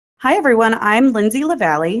Hi, everyone. I'm Lindsay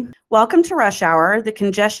LaValle. Welcome to Rush Hour, the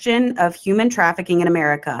congestion of human trafficking in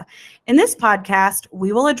America. In this podcast,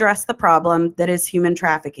 we will address the problem that is human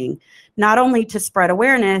trafficking, not only to spread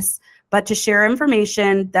awareness, but to share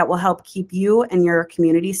information that will help keep you and your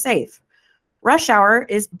community safe. Rush Hour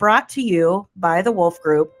is brought to you by the Wolf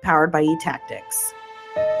Group, powered by eTactics.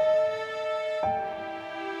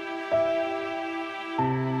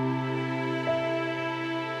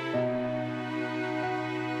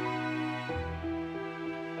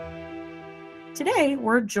 Today,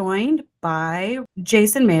 we're joined by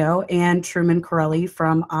Jason Mayo and Truman Carelli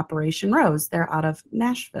from Operation Rose. They're out of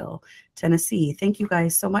Nashville, Tennessee. Thank you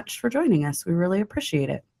guys so much for joining us. We really appreciate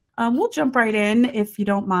it. We'll jump right in if you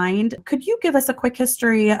don't mind. Could you give us a quick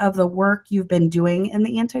history of the work you've been doing in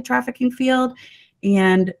the anti-trafficking field?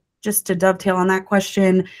 And just to dovetail on that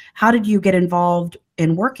question, how did you get involved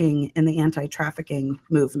in working in the anti-trafficking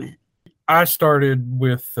movement? I started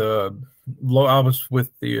with I was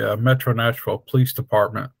with the Metro Nashville Police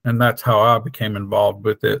Department, and that's how I became involved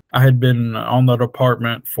with it. I had been on the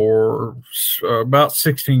department for about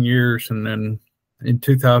 16 years, and then in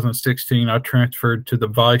 2016, I transferred to the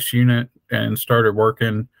Vice unit and started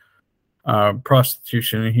working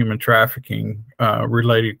prostitution and human trafficking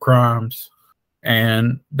related crimes.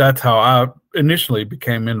 And that's how I initially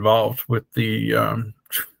became involved with the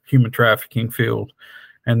human trafficking field.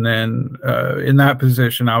 And then in that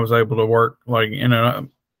position, I was able to work like in a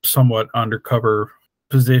somewhat undercover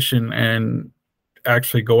position and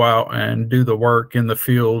actually go out and do the work in the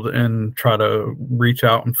field and try to reach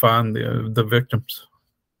out and find the victims.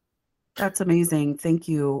 That's amazing. Thank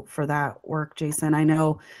you for that work, Jason. I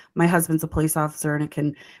know my husband's a police officer, and it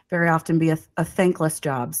can very often be a thankless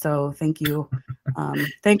job. So thank you.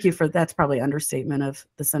 Thank you for that's probably an understatement of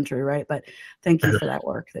the century, right? But thank you for that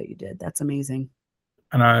work that you did. That's amazing.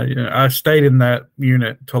 And I stayed in that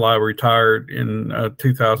unit till I retired in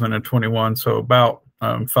 2021. So about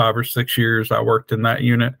 5 or 6 years I worked in that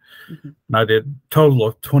unit. Mm-hmm. And I did a total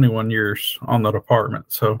of 21 years on the department.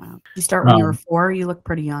 So wow. You start when you were 4. You look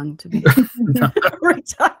pretty young to be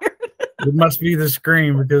retired. It must be the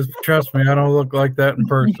screen, because trust me, I don't look like that in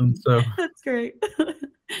person. So that's great. How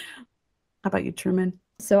about you, Truman?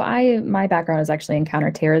 So my background is actually in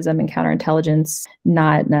counterterrorism and counterintelligence,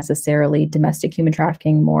 not necessarily domestic human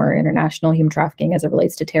trafficking, more international human trafficking as it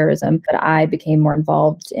relates to terrorism. But I became more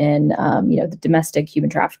involved in, the domestic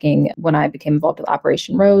human trafficking when I became involved with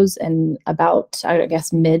Operation Rose. And about, I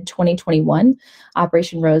guess, mid 2021,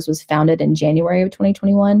 Operation Rose was founded in January of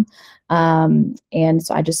 2021. And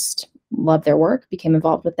so I just love their work, became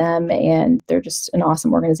involved with them, and they're just an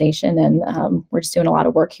awesome organization. And we're just doing a lot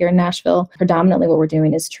of work here in Nashville. Predominantly what we're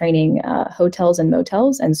doing is training hotels and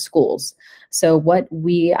motels and schools. So what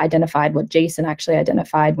Jason actually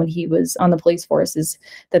identified when he was on the police force is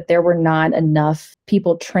that there were not enough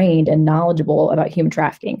people trained and knowledgeable about human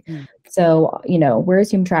trafficking. Mm. So, where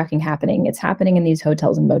is human trafficking happening? It's happening in these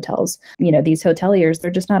hotels and motels. These hoteliers,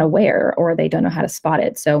 they're just not aware, or they don't know how to spot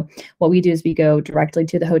it. So what we do is we go directly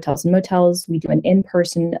to the hotels and motels. We do an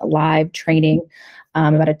in-person live training,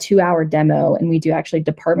 about a 2-hour demo, and we do actually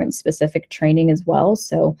department-specific training as well.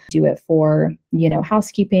 So do it for,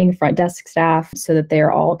 housekeeping, front desk staff, so that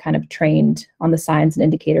they're all kind of trained on the signs and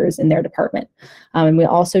indicators in their department. And we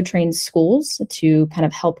also train schools to kind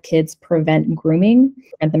of help kids prevent grooming,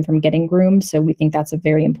 prevent them from getting groomed. So we think that's a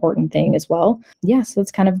very important thing as well. Yeah, so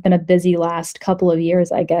it's kind of been a busy last couple of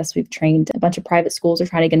years, I guess. We've trained a bunch of private schools. We're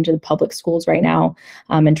trying to get into the public schools right now,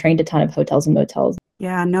 and trained a ton of hotels and motels.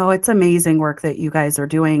 Yeah, no, it's amazing work that you guys are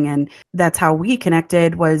doing. And that's how we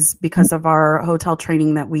connected, was because of our hotel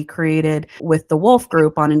training that we created with the Wolf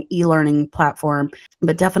Group on an e-learning platform.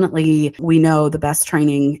 But definitely we know the best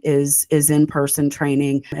training is in-person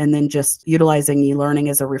training, and then just utilizing e-learning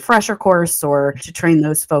as a refresher course or to train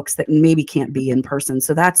those folks that maybe can't be in person.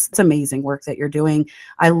 So it's amazing work that you're doing.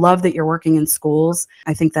 I love that you're working in schools.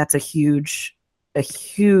 I think that's a huge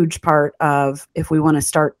part of, if we want to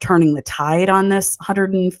start turning the tide on this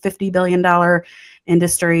 $150 billion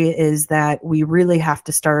industry, is that we really have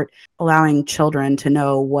to start allowing children to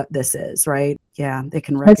know what this is, right? Yeah, they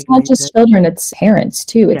can recognize it. It's not just children, it's parents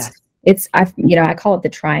too. I call it the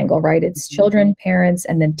triangle, right? It's children, parents,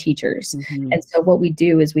 and then teachers. Mm-hmm. And so what we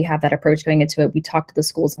do is we have that approach going into it. We talk to the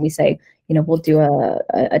schools and we say, we'll do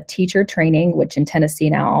a teacher training, which in Tennessee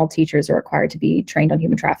now all teachers are required to be trained on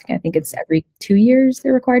human trafficking. I think it's every 2 years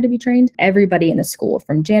they're required to be trained. Everybody in the school,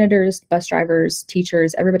 from janitors, bus drivers,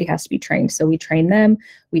 teachers, everybody has to be trained. So we train them.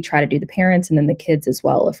 We try to do the parents and then the kids as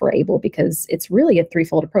well, if we're able, because it's really a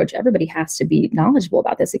threefold approach. Everybody has to be knowledgeable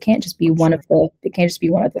about this. It can't just be one of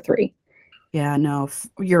the three. Yeah, no,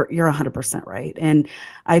 you're 100% right. And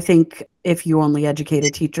I think if you only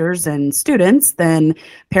educated teachers and students, then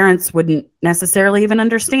parents wouldn't necessarily even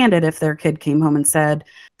understand it if their kid came home and said,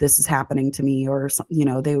 this is happening to me, or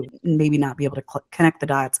they would maybe not be able to connect the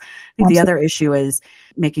dots. I think the other issue is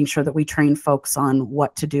making sure that we train folks on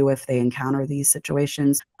what to do if they encounter these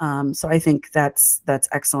situations. So I think that's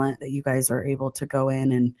excellent that you guys are able to go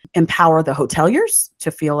in and empower the hoteliers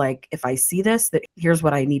to feel like, if I see this, that here's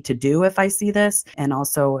what I need to do if I see this, and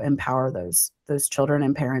also empower those children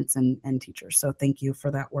and parents and teachers. So thank you for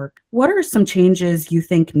that work. What are some changes you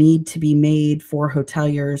think need to be made for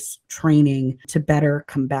hoteliers training to better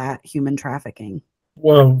combat human trafficking?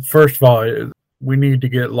 Well, first of all, we need to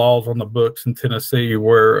get laws on the books in Tennessee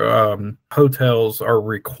where hotels are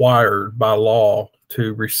required by law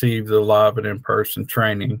to receive the live and in-person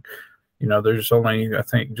training. There's only, I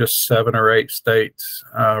think, just 7 or 8 states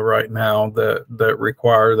right now that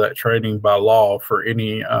require that training by law for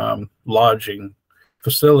any lodging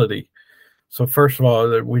facility. So first of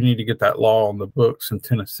all, we need to get that law on the books in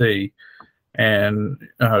Tennessee and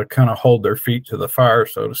kind of hold their feet to the fire,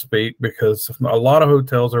 so to speak, because a lot of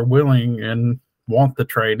hotels are willing and want the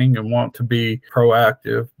training and want to be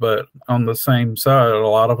proactive, but on the same side, a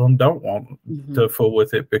lot of them don't want to fool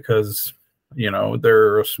with it because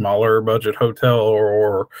they're a smaller budget hotel,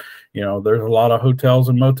 or there's a lot of hotels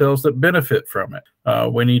and motels that benefit from it.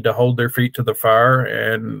 We need to hold their feet to the fire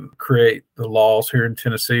and create the laws here in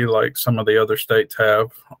Tennessee like some of the other states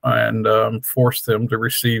have, and force them to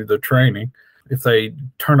receive the training. If they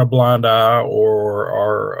turn a blind eye or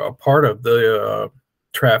are a part of the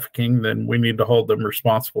trafficking, then we need to hold them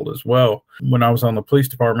responsible as well. When I was on the police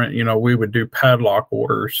department, we would do padlock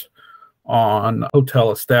orders on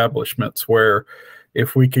hotel establishments where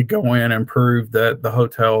if we could go in and prove that the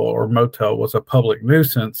hotel or motel was a public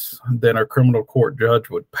nuisance, then a criminal court judge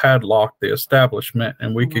would padlock the establishment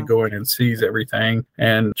and we could go in and seize everything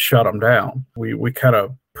and shut them down. We kind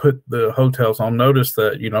of put the hotels on notice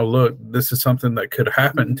that, look, this is something that could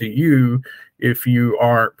happen to you if you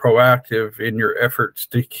aren't proactive in your efforts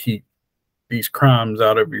to keep these crimes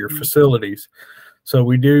out of your facilities. So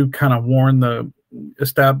we do kind of warn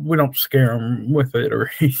we don't scare them with it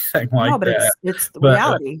or anything like that. No, but it's the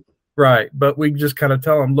reality. Right. But we just kind of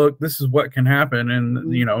tell them, look, this is what can happen.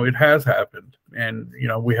 And, it has happened. And,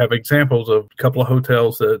 we have examples of a couple of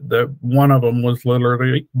hotels that one of them was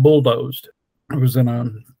literally bulldozed. It was in a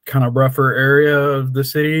kind of rougher area of the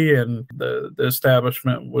city, and the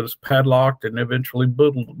establishment was padlocked and eventually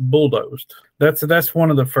bulldozed. That's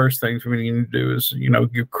one of the first things we need to do is,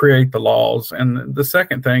 you create the laws. And the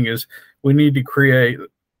second thing is we need to create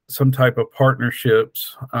some type of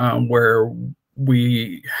partnerships where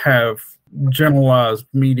we have generalized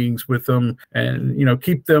meetings with them and,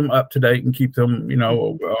 keep them up to date and keep them,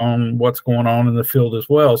 on what's going on in the field as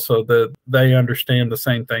well, so that they understand the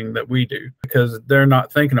same thing that we do, because they're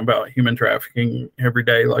not thinking about human trafficking every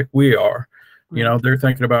day like we are. They're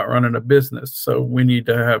thinking about running a business. So we need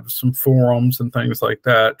to have some forums and things like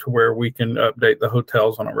that to where we can update the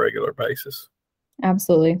hotels on a regular basis.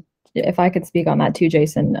 Absolutely. If I could speak on that too,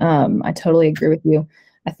 Jason, I totally agree with you.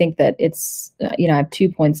 I think that it's, I have 2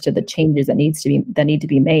 points to the changes that need to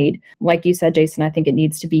be made. Like you said, Jason, I think it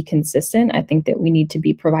needs to be consistent. I think that we need to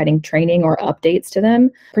be providing training or updates to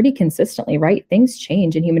them pretty consistently, right? Things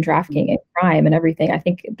change in human trafficking and crime and everything. I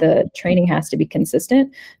think the training has to be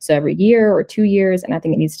consistent. So every year or 2 years, and I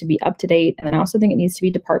think it needs to be up to date. And I also think it needs to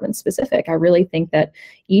be department specific. I really think that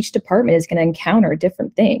each department is going to encounter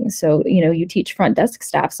different things. So, you teach front desk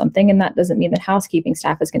staff something, and that doesn't mean that housekeeping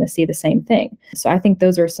staff is going to see the same thing. So I think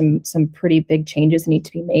those are some pretty big changes that need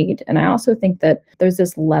to be made. And I also think that there's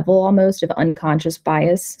this level almost of unconscious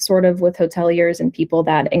bias sort of with hoteliers and people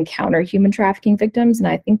that encounter human trafficking victims. And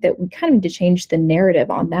I think that we kind of need to change the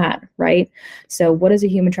narrative on that, right? So what does a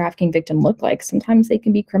human trafficking victim look like? Sometimes they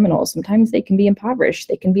can be criminals. Sometimes they can be impoverished.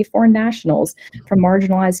 They can be foreign nationals from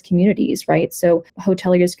marginalized communities, right? So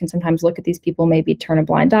hoteliers can sometimes look at these people, maybe turn a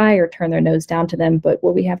blind eye or turn their nose down to them. But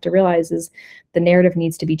what we have to realize is the narrative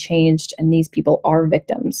needs to be changed, and these people are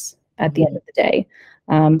victims at the end of the day.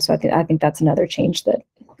 So I think that's another change that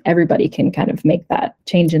everybody can kind of make that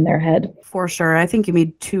change in their head. For sure. I think you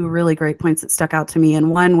made 2 really great points that stuck out to me.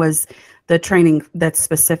 And one was the training that's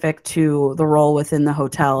specific to the role within the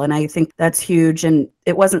hotel. And I think that's huge. And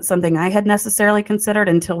it wasn't something I had necessarily considered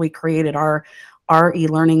until we created our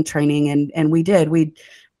e-learning training. And we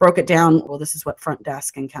broke it down. Well, this is what front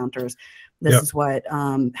desk encounters. This is what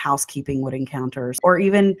housekeeping would encounter, or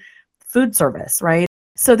even food service, right?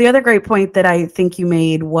 So the other great point that I think you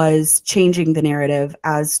made was changing the narrative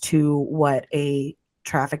as to what a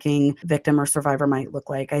trafficking victim or survivor might look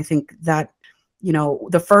like. I think that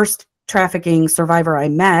The first trafficking survivor I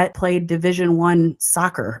met played Division I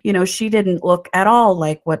soccer. She didn't look at all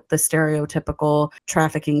like what the stereotypical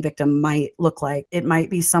trafficking victim might look like. It might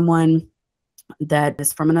be someone that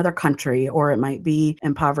is from another country, or it might be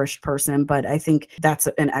impoverished person. But I think that's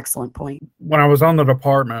an excellent point. When I was on the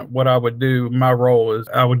department, what I would do, my role is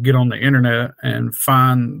I would get on the internet and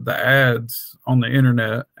find the ads on the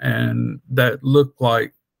internet and that looked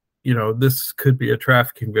like, this could be a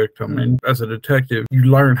trafficking victim. And as a detective, you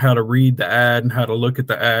learn how to read the ad and how to look at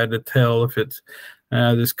the ad to tell if it's,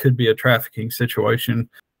 this could be a trafficking situation.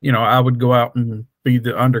 I would go out and be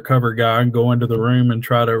the undercover guy and go into the room and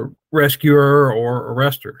try to rescue her or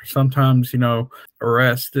arrest her. Sometimes,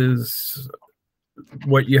 arrest is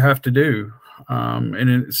what you have to do.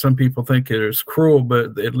 Some people think it is cruel,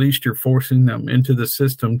 but at least you're forcing them into the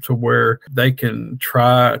system to where they can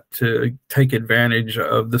try to take advantage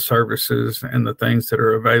of the services and the things that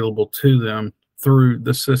are available to them through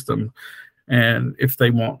the system. And if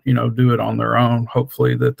they won't, do it on their own,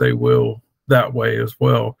 hopefully that they will that way as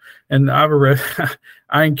well. And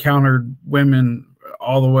I encountered women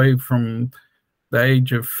all the way from the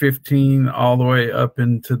age of 15 all the way up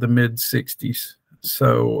into the mid 60s.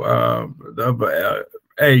 So of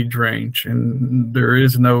age range, and there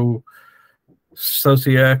is no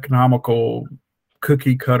socioeconomical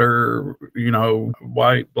cookie cutter,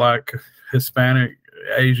 white, black, Hispanic,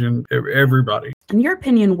 Asian, everybody. In your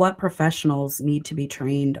opinion, what professionals need to be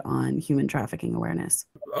trained on human trafficking awareness?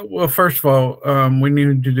 Well, first of all, we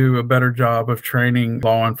need to do a better job of training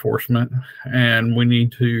law enforcement, and we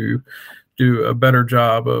need to do a better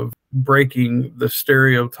job of breaking the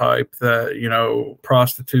stereotype that,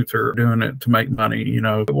 prostitutes are doing it to make money.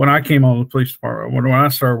 When I came on the police department, when I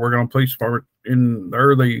started working on the police department in the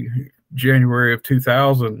early January of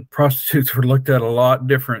 2000, prostitutes were looked at a lot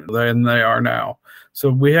different than they are now. So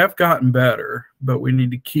we have gotten better, but we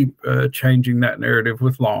need to keep changing that narrative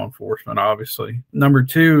with law enforcement, obviously. Number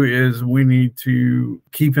two is we need to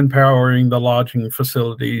keep empowering the lodging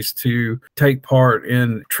facilities to take part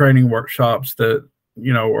in training workshops that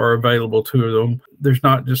are available to them. There's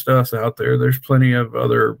not just us out there. There's plenty of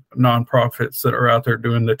other nonprofits that are out there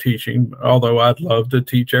doing the teaching, although I'd love to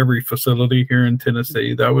teach every facility here in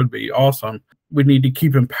Tennessee. That would be awesome. We need to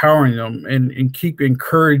keep empowering them and keep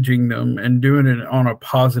encouraging them and doing it on a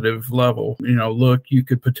positive level. Look, you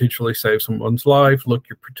could potentially save someone's life. Look,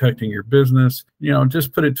 you're protecting your business.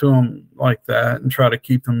 Just put it to them like that and try to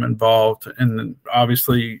keep them involved. And then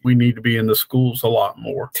obviously we need to be in the schools a lot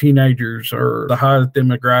more. Teenagers are the high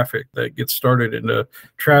demographic that gets started into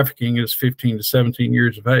trafficking is 15 to 17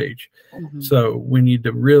 years of age. Mm-hmm. So we need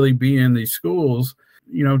to really be in these schools,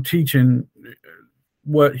 teaching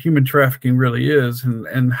what human trafficking really is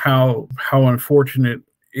and how unfortunate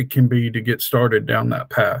it can be to get started down that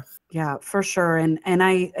path. Yeah, for sure. And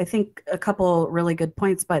I think a couple really good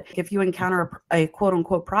points, but if you encounter a quote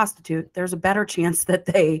unquote prostitute, there's a better chance that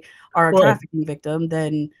they are a trafficking victim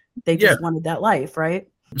than they just wanted that life, right?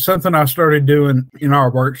 Something I started doing in our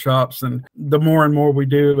workshops, and the more and more we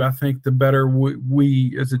do, I think the better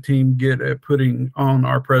we as a team get at putting on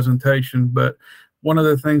our presentation. But one of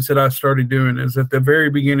the things that I started doing is at the very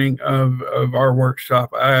beginning of our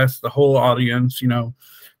workshop, I asked the whole audience,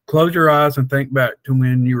 close your eyes and think back to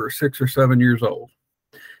when you were 6 or 7 years old.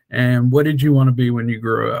 And what did you want to be when you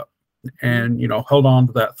grew up? And, hold on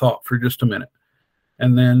to that thought for just a minute.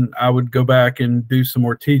 And then I would go back and do some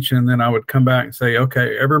more teaching. And then I would come back and say,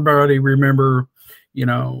 okay, everybody remember,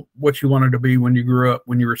 what you wanted to be when you grew up,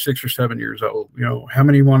 when you were 6 or 7 years old. How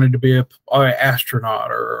many wanted to be an astronaut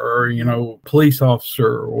or police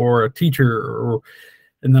officer or a teacher?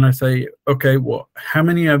 And then I say, okay, well, how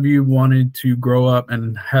many of you wanted to grow up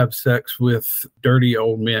and have sex with dirty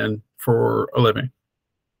old men for a living?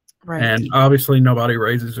 Right. And obviously nobody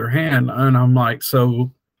raises their hand. And I'm like,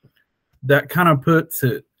 so that kind of puts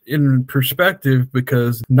it in perspective,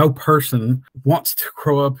 because no person wants to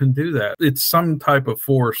grow up and do that. It's some type of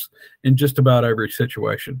force in just about every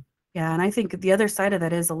situation. Yeah, and I think the other side of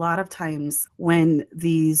that is a lot of times when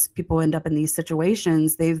these people end up in these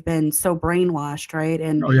situations, they've been so brainwashed, right?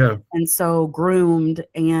 And and so groomed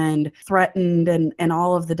and threatened and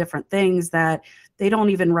all of the different things that they don't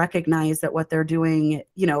even recognize that what they're doing,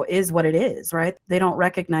 is what it is, right? They don't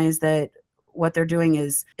recognize that what they're doing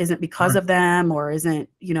isn't because of them or isn't,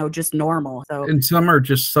 just normal. So, and some are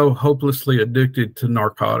just so hopelessly addicted to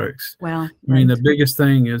narcotics. Well, I mean, right. the biggest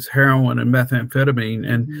thing is heroin and methamphetamine,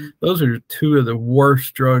 and those are two of the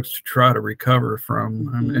worst drugs to try to recover from.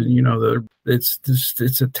 I mean,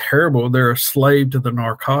 it's a terrible. They're a slave to the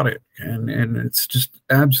narcotic, and it's just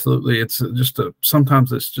absolutely.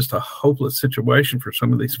 Sometimes it's just a hopeless situation for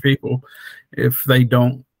some of these people if they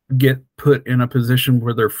don't get put in a position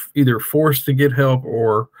where they're either forced to get help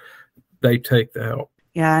or they take the help.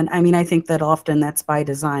 Yeah. And I mean, I think that often that's by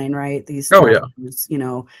design, right? These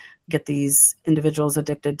get these individuals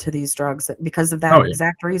addicted to these drugs because of that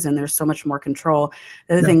exact reason. There's so much more control.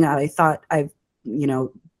 The other thing I thought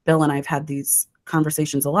Bill and I've had these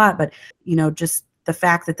conversations a lot, but, just the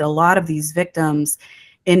fact that a lot of these victims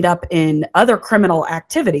end up in other criminal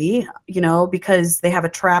activity, because they have a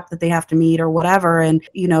trap that they have to meet or whatever. And,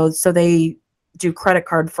 so they do credit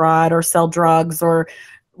card fraud or sell drugs or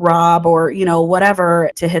rob or, whatever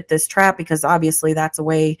to hit this trap, because obviously that's a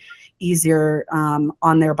way easier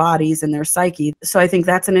on their bodies and their psyche. So I think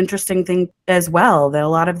that's an interesting thing as well, that a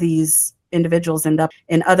lot of these individuals end up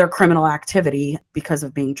in other criminal activity because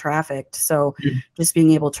of being trafficked. So just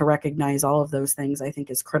being able to recognize all of those things, I think,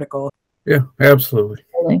 is critical. Yeah, absolutely.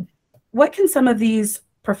 What can some of these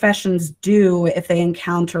professions do if they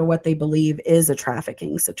encounter what they believe is a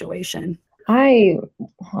trafficking situation?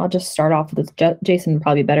 I'll just start off with this. Jason would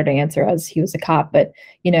probably be better to answer as he was a cop, but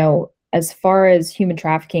as far as human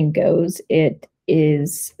trafficking goes, it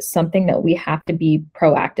is something that we have to be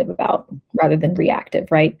proactive about rather than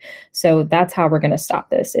reactive, right? So that's how we're going to stop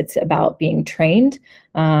this. It's about being trained,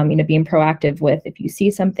 being proactive with, if you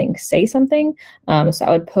see something, say something. So I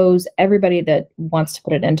would pose everybody that wants to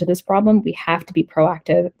put an end to this problem, we have to be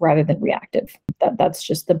proactive rather than reactive. That's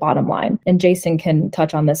just the bottom line. And Jason can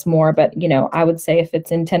touch on this more, but I would say if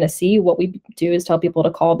it's in Tennessee, what we do is tell people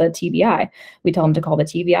to call the TBI. We tell them to call the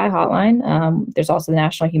TBI hotline. There's also the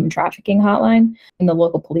National Human Trafficking Hotline and the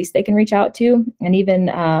local police they can reach out to, and even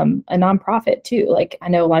a nonprofit too. Like, I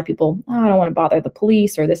know a lot of people, I don't want to bother the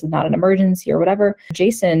police, or this is not an emergency or whatever.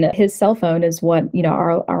 Jason, his cell phone is what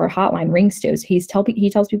our hotline rings to. So he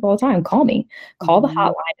tells people all the time, call me, call the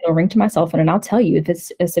hotline. It'll ring to my cell phone, and I'll tell you if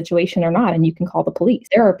it's a situation or not, and you can call the police.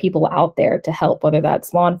 There are people out there to help, whether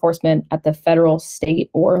that's law enforcement at the federal, state,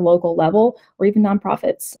 or local level, or even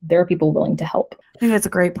nonprofits. There are people willing to help. I think that's a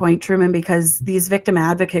great point, Truman, because these victim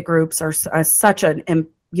advocate groups are such an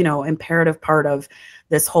imperative part of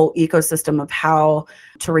this whole ecosystem of how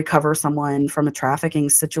to recover someone from a trafficking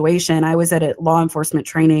situation. I was at a law enforcement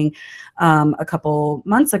training a couple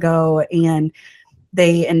months ago, and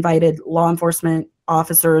they invited law enforcement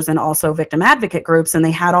officers and also victim advocate groups, and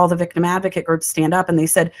they had all the victim advocate groups stand up, and they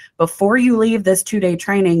said, before you leave this 2-day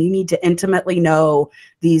training, you need to intimately know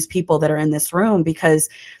these people that are in this room, because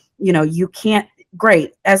you can't.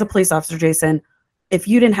 Great, as a police officer, Jason, if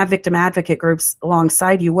you didn't have victim advocate groups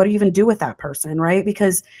alongside you, what do you even do with that person, right?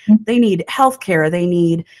 Because they need health care, they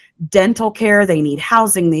need dental care, they need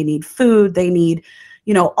housing, they need food, they need,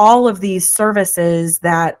 all of these services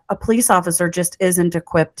that a police officer just isn't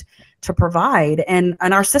equipped to provide. And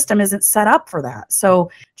our system isn't set up for that.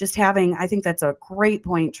 So just I think that's a great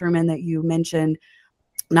point, Truman, that you mentioned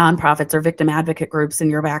nonprofits or victim advocate groups in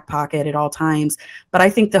your back pocket at all times. But I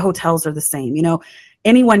think the hotels are the same.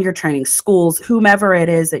 Anyone you're training, schools, whomever it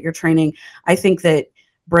is that you're training, I think that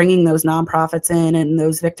bringing those nonprofits in and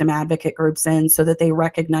those victim advocate groups in so that they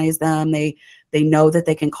recognize them, they know that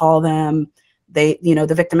they can call them. The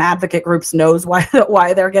victim advocate groups knows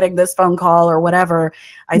why they're getting this phone call or whatever.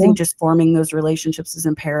 I think just forming those relationships is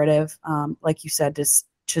imperative. Like you said, just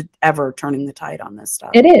to ever turning the tide on this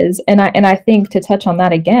stuff. It is. And I think, to touch on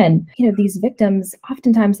that again, these victims,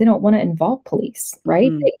 oftentimes they don't want to involve police,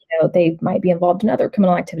 right? They might be involved in other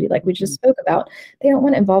criminal activity like we just spoke about. They don't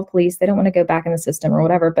want to involve police. They don't want to go back in the system or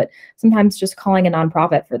whatever, but sometimes just calling a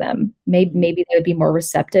nonprofit for them, maybe they would be more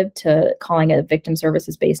receptive to calling a victim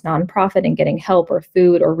services based nonprofit and getting help or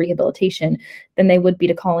food or rehabilitation than they would be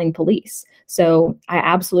to calling police. So I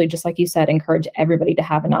absolutely, just like you said, encourage everybody to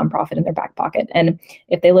have a nonprofit in their back pocket. And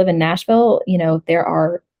if they live in Nashville, there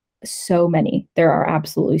are so many. There are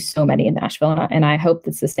absolutely so many in Nashville. And I hope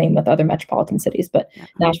it's the same with other metropolitan cities, but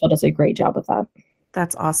Nashville does a great job with that.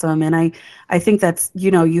 That's awesome. And I think that's,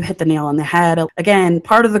 you hit the nail on the head. Again,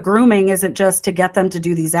 part of the grooming isn't just to get them to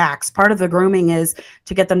do these acts. Part of the grooming is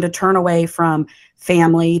to get them to turn away from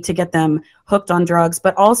family, to get them hooked on drugs,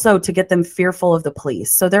 but also to get them fearful of the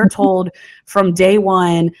police. So they're told from day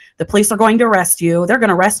one, the police are going to arrest you. They're going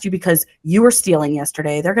to arrest you because you were stealing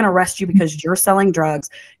yesterday. They're going to arrest you because you're selling drugs.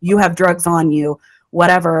 You have drugs on you.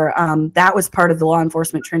 whatever. That was part of the law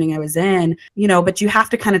enforcement training I was in, but you have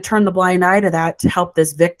to kind of turn the blind eye to that to help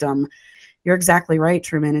this victim. You're exactly right,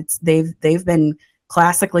 Truman. They've been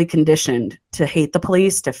classically conditioned to hate the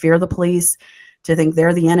police, to fear the police, to think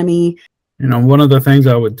they're the enemy. One of the things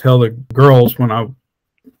I would tell the girls when I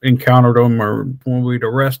encountered them or when we'd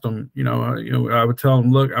arrest them, I would tell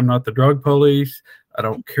them, look, I'm not the drug police. I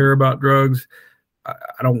don't care about drugs.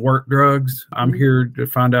 I don't work drugs. I'm here to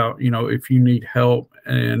find out, if you need help,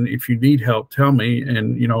 and if you need help, tell me,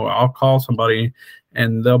 and, I'll call somebody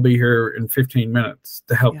and they'll be here in 15 minutes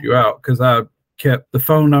to help you out. Cause I kept the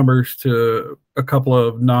phone numbers to a couple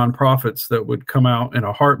of nonprofits that would come out in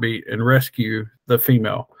a heartbeat and rescue the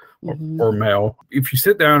female or male. If you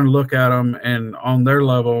sit down and look at them and on their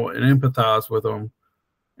level and empathize with them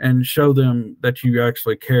and show them that you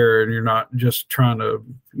actually care and you're not just trying to,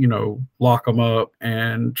 lock them up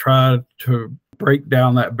and try to break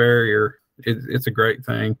down that barrier, it's a great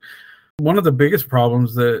thing. One of the biggest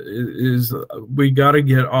problems that is we got to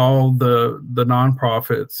get all the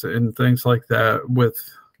nonprofits and things like that with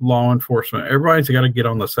law enforcement. Everybody's got to get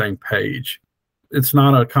on the same page. It's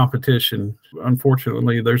not a competition.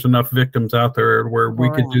 Unfortunately, there's enough victims out there where we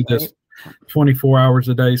could do this 24 hours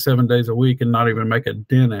a day, 7 days a week and not even make a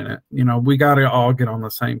dent in it. We got to all get on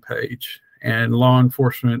the same page. And law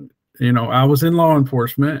enforcement, I was in law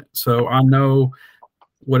enforcement, so I know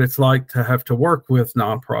what it's like to have to work with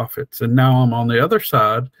nonprofits. And now I'm on the other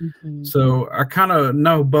side. So I kind of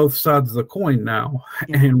know both sides of the coin now,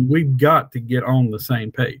 and we've got to get on the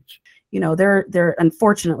same page. There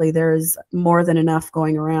unfortunately, there's more than enough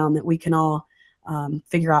going around that we can all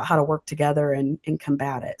figure out how to work together and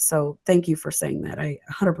combat it. So thank you for saying that. I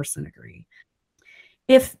 100% agree.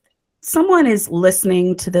 If someone is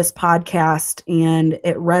listening to this podcast and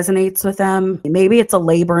it resonates with them, maybe it's a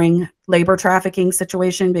labor trafficking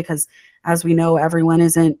situation, because as we know, everyone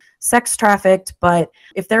isn't sex trafficked, but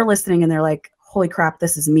if they're listening and they're like, holy crap,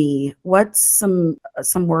 this is me, what's some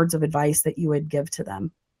words of advice that you would give to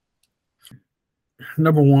them?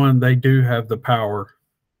 Number one, they do have the power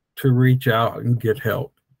to reach out and get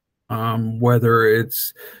help. Whether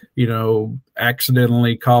it's,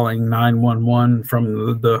 accidentally calling 911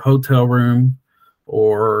 from the hotel room,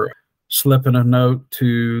 or slipping a note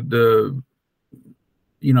to the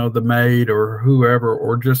maid or whoever,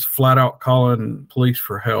 or just flat out calling police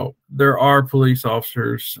for help. There are police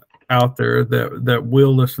officers out there that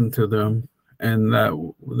will listen to them and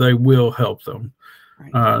that they will help them.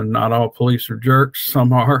 Right. Not all police are jerks.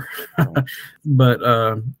 Some are. Right. But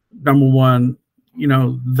number one,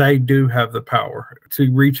 they do have the power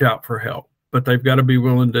to reach out for help, but they've got to be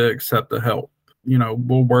willing to accept the help.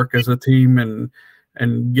 We'll work as a team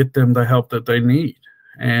and get them the help that they need.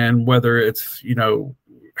 And whether it's,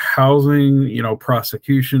 housing,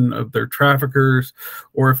 prosecution of their traffickers,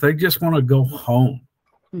 or if they just want to go home,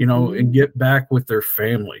 and get back with their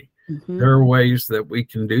family, there are ways that we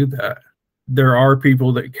can do that. There are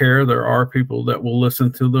people that care. There are people that will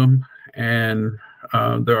listen to them, and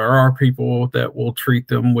there are people that will treat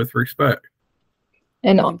them with respect.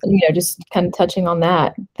 And, just kind of touching on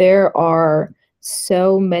that, there are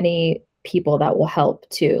so many people that will help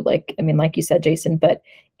too. Like you said, Jason, but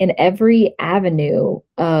in every avenue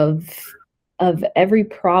of every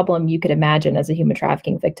problem you could imagine as a human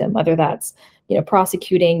trafficking victim, whether that's,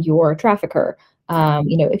 prosecuting your trafficker,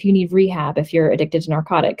 if you need rehab, if you're addicted to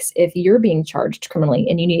narcotics, if you're being charged criminally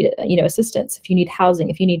and you need, assistance, if you need housing,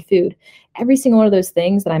 if you need food, every single one of those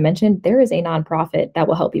things that I mentioned, there is a nonprofit that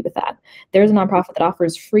will help you with that. There's a nonprofit that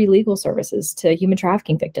offers free legal services to human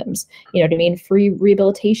trafficking victims, free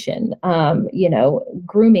rehabilitation,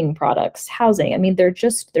 grooming products, housing.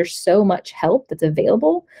 There's so much help that's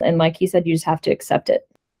available. And like he said, you just have to accept it.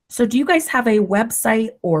 So do you guys have a website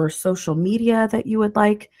or social media that you would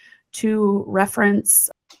like to reference?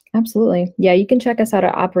 Absolutely. Yeah, you can check us out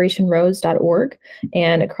at operationrose.org,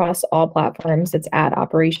 and across all platforms, it's at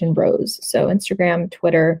Operation Rose. So Instagram,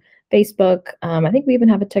 Twitter, Facebook. I think we even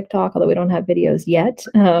have a TikTok, although we don't have videos yet.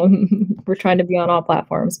 We're trying to be on all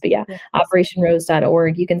platforms, but yeah,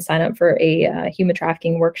 operationrose.org. You can sign up for a human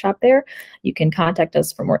trafficking workshop there. You can contact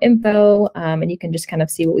us for more info, and you can just kind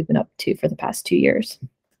of see what we've been up to for the past 2 years.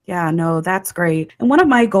 Yeah, no, that's great. And one of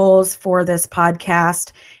my goals for this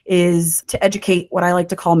podcast is to educate what I like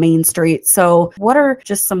to call Main Street. So what are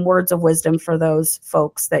just some words of wisdom for those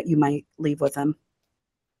folks that you might leave with them?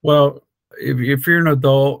 Well, if you're an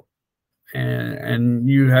adult and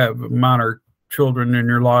you have minor children in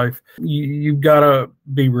your life, you've got to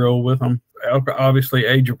be real with them. Obviously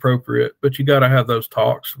age appropriate, but you got to have those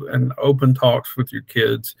talks and open talks with your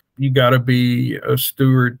kids. You got to be a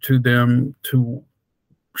steward to them, to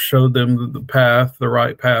show them the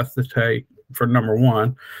right path to take for number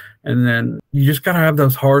one. And then you just got to have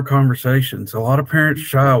those hard conversations. A lot of parents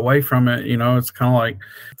shy away from it. It's kind of like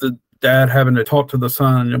the dad having to talk to the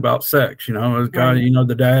son about sex. The guy, Right.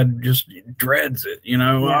 the dad just dreads it.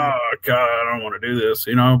 Yeah. Oh God, I don't want to do this.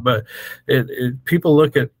 But people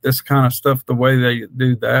look at this kind of stuff the way they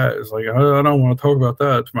do that. It's like, oh, I don't want to talk about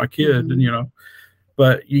that to my kid. Mhm. And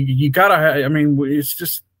but you gotta have. I mean, it's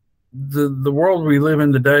just the world we live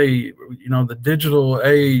in today. The digital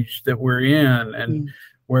age that we're in, and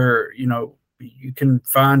where you can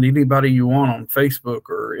find anybody you want on Facebook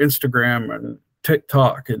or Instagram and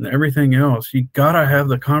TikTok and everything else. You gotta have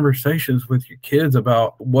the conversations with your kids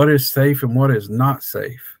about what is safe and what is not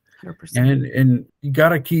safe. 100%. And you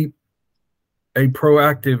gotta keep a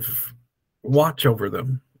proactive watch over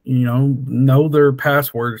them. Know their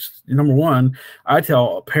passwords. Number one, I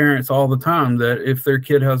tell parents all the time that if their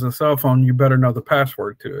kid has a cell phone, you better know the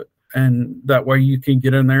password to it. And that way you can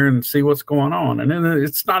get in there and see what's going on. And then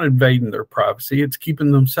it's not invading their privacy. It's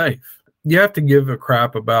keeping them safe. You have to give a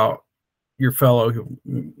crap about your fellow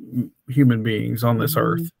human beings on this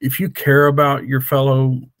earth. If you care about your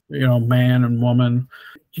fellow, man and woman,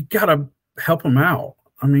 you got to help them out.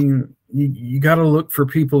 I mean, you got to look for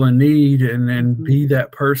people in need and be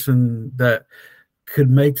that person that could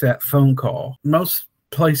make that phone call. Most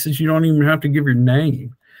places you don't even have to give your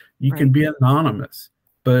name. You can be anonymous,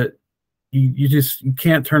 but you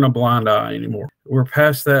can't turn a blind eye anymore. We're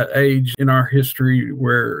past that age in our history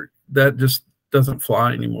where that just doesn't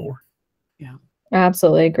fly anymore. Yeah. I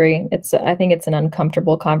absolutely agree. I think it's an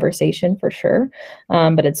uncomfortable conversation for sure,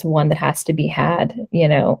 but it's one that has to be had.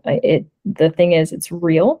 The thing is, it's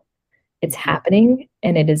real, it's happening,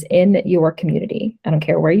 and it is in your community. I don't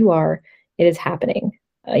care where you are, it is happening.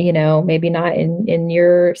 Maybe not in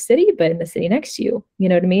your city, but in the city next to you, you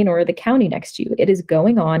know what I mean? Or the county next to you. It is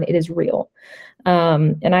going on. It is real.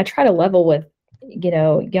 And I try to level with,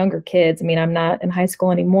 younger kids. I mean, I'm not in high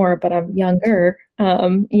school anymore, but I'm younger,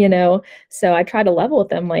 so I try to level with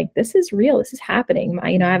them. Like, this is real. This is happening.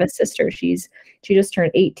 I have a sister, she just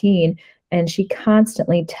turned 18, and she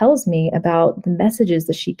constantly tells me about the messages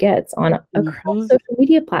that she gets on across social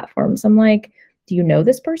media platforms. I'm like, do you know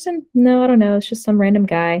this person? No, I don't know. It's just some random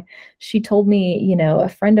guy. She told me, a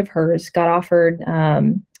friend of hers got offered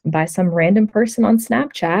by some random person on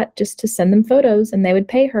Snapchat just to send them photos, and they would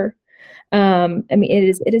pay her. I mean,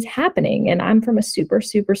 it is happening, and I'm from a super,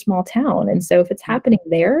 super small town. And so if it's happening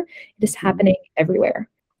there, it is happening everywhere.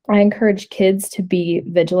 I encourage kids to be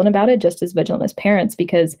vigilant about it, just as vigilant as parents,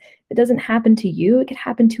 because if it doesn't happen to you, it could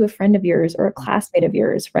happen to a friend of yours or a classmate of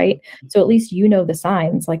yours, right? So at least the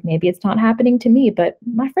signs. Like, maybe it's not happening to me, but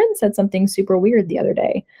my friend said something super weird the other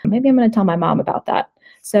day. Maybe I'm going to tell my mom about that.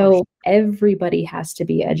 So everybody has to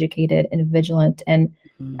be educated and vigilant, and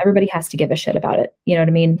everybody has to give a shit about it. You know what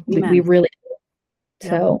I mean? We really do.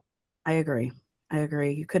 So I agree.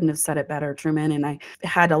 You couldn't have said it better, Truman. And I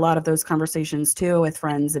had a lot of those conversations too with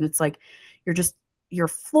friends. And it's like, you're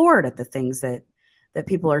floored at the things that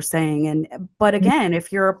people are saying. But again,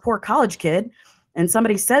 if you're a poor college kid and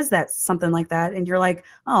somebody says something like that, and you're like,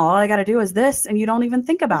 oh, all I got to do is this, and you don't even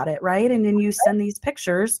think about it, right? And then you send these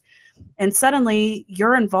pictures, and suddenly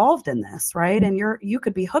you're involved in this, right? And you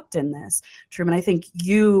could be hooked in this. Truman, I think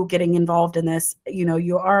you getting involved in this,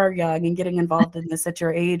 you are young, and getting involved in this at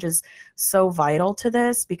your age is so vital to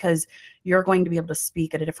this, because you're going to be able to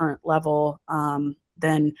speak at a different level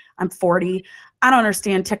than I'm 40. I don't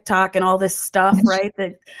understand TikTok and all this stuff, right?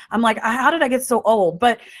 That I'm like, how did I get so old?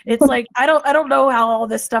 But it's like, I don't know how all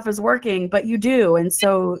this stuff is working, but you do. And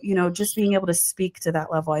so, just being able to speak to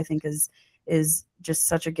that level, I think is just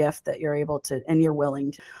such a gift that you're able to, and you're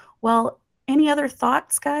willing to. Well, any other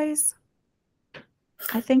thoughts, guys?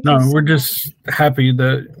 I think we're just happy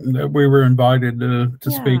that we were invited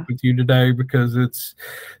to speak with you today, because it's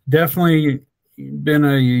definitely been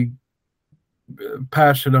a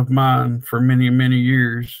passion of mine for many, many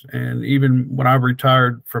years. And even when I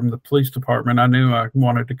retired from the police department, I knew I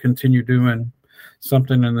wanted to continue doing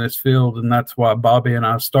something in this field, and that's why Bobby and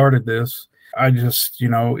I started this. I just,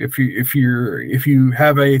 if you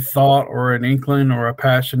have a thought or an inkling or a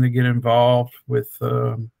passion to get involved with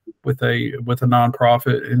a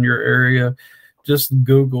nonprofit in your area, just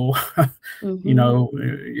Google.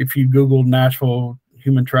 If you Google Nashville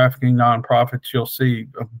human trafficking nonprofits, you'll see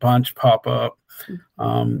a bunch pop up.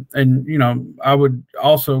 And I would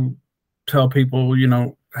also tell people,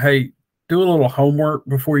 hey, do a little homework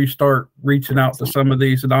before you start reaching out to some of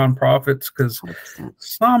these nonprofits, because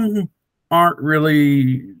some aren't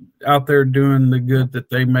really out there doing the good that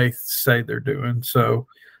they may say they're doing. So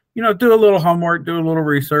do a little homework, do a little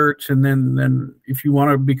research, and then if you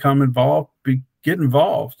want to become involved, get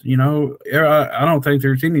involved. I don't think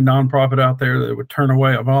there's any nonprofit out there that would turn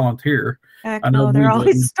away a volunteer. Heck I know no, they're we always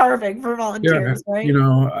wouldn't. starving for volunteers, Yeah,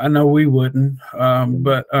 right? I know we wouldn't.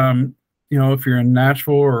 But if you're in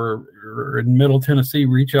Nashville or in Middle Tennessee,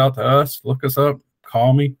 reach out to us, look us up,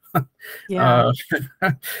 call me. Yeah.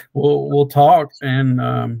 We'll talk. And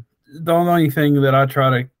the only thing that I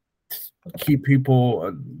try to keep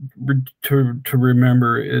people to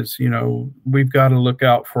remember is, we've got to look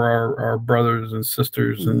out for our brothers and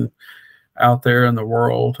sisters and out there in the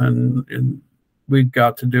world, and we've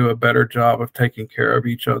got to do a better job of taking care of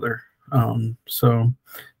each other. So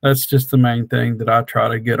that's just the main thing that I try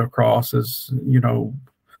to get across is,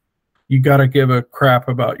 you got to give a crap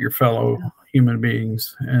about your fellow human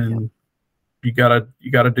beings, and you gotta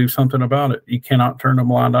do something about it. You cannot turn a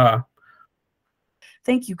blind eye.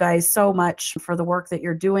 Thank you guys so much for the work that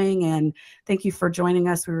you're doing, and thank you for joining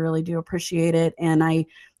us. We really do appreciate it. And I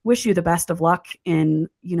wish you the best of luck in,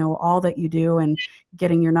 all that you do and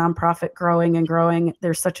getting your nonprofit growing and growing.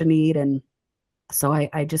 There's such a need. And so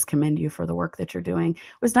I just commend you for the work that you're doing.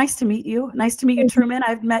 It was nice to meet you. Nice to meet you, Truman.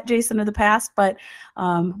 I've met Jason in the past, but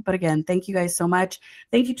again, thank you guys so much.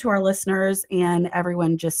 Thank you to our listeners, and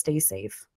everyone, just stay safe.